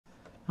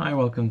Hi,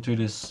 welcome to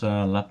this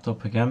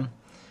laptop again.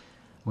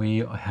 We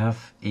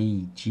have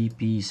a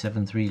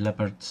GP73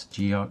 Leopard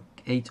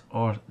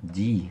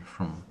GR8RD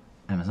from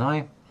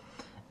MSI,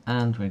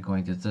 and we're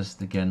going to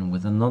test again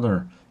with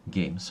another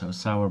game. So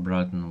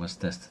Sauerbraten was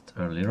tested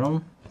earlier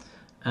on,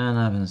 and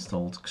I've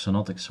installed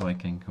Xonotic so I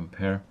can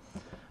compare,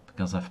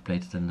 because I've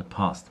played it in the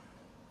past.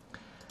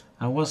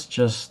 I was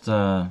just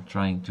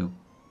trying to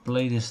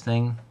play this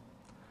thing,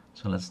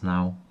 so let's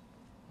now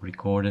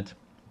record it.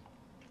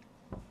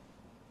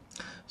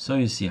 So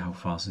you see how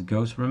fast it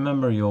goes.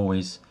 Remember, you're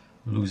always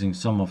losing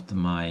some of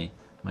my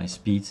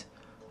speed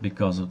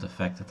because of the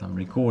fact that I'm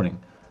recording.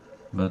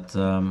 But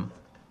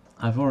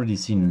I've already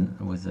seen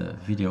with the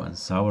video and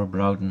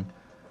Sauerbraten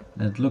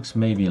that it looks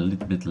maybe a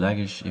little bit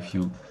laggish if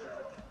you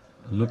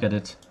look at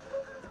it.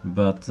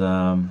 But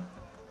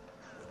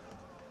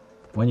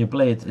when you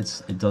play it,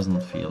 it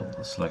doesn't feel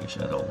sluggish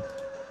at all.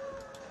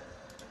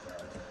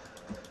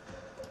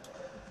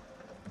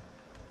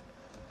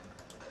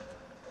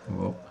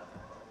 Whoa.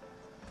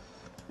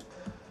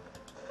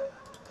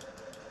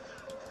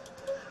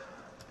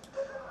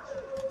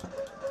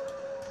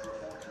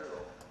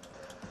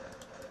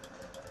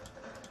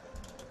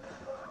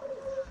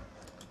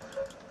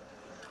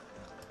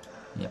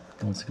 Yeah,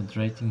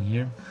 concentrating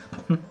here.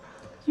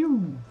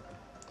 You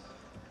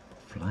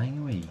flying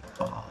away.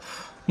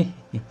 Off.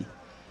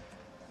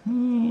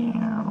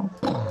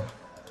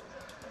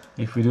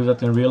 If we do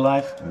that in real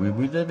life, we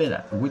would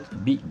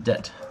be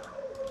dead.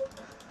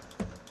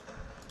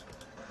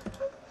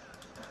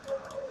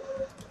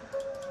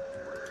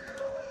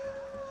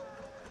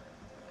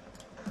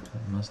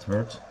 That must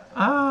hurt.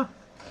 Ah!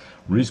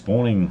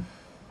 Respawning.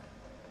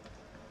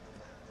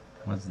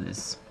 What's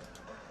this?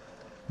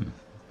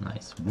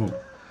 Nice. Whoa.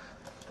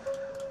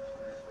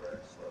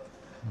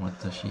 What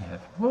does she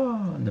have?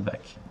 Whoa, in the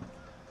back.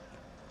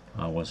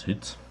 I was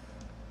hit.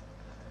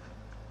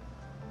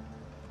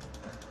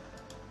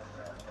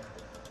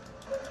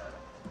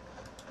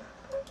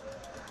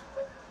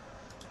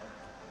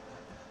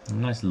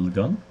 Nice little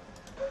gun.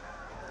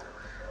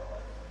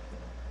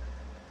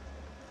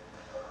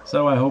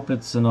 So I hope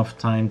it's enough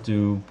time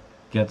to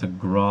get a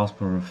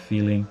grasp or a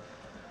feeling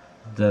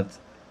that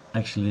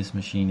actually this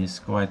machine is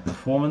quite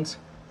performant.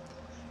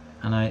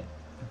 And I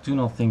do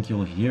not think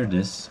you'll hear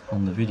this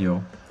on the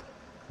video,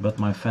 but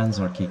my fans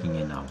are kicking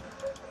in now.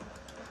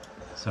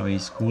 So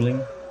he's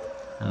cooling,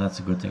 and that's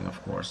a good thing, of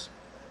course.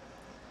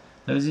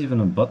 There is even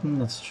a button,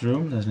 that's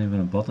true. There's even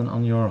a button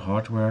on your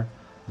hardware,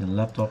 the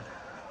laptop,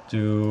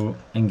 to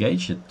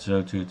engage it,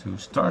 so to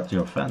start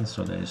your fans,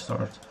 so they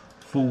start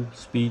full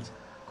speed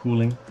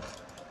cooling.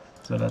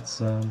 So that's,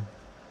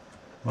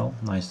 well,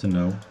 nice to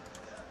know.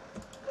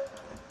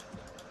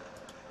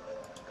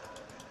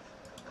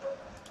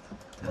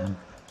 Damn.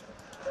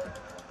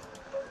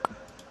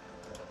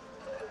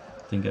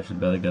 I think I should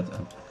better get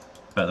a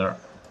better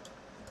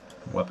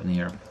weapon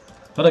here.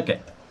 But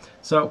okay,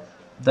 so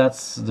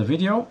that's the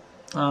video.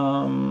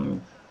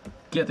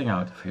 Getting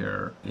out of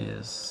here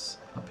is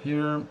up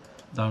here,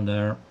 down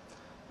there,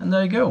 and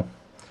there you go.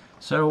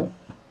 So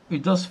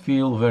it does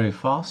feel very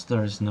fast.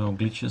 There is no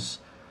glitches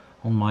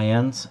on my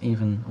end,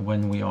 even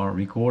when we are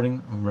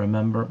recording.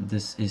 Remember,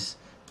 this is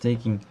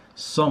taking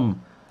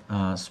some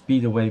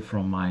speed away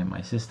from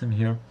my system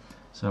here,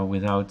 so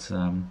without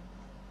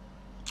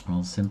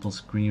well, simple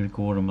screen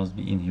recorder must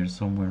be in here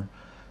somewhere,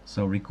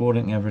 so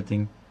recording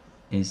everything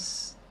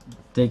is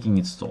taking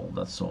its toll.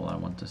 That's all I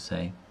want to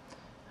say.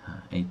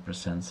 8%,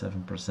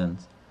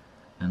 7%,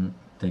 and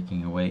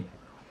taking away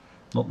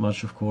not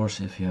much, of course.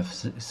 If you have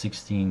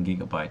 16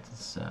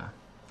 gigabytes, it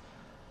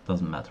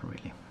doesn't matter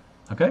really.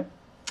 Okay,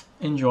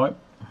 enjoy.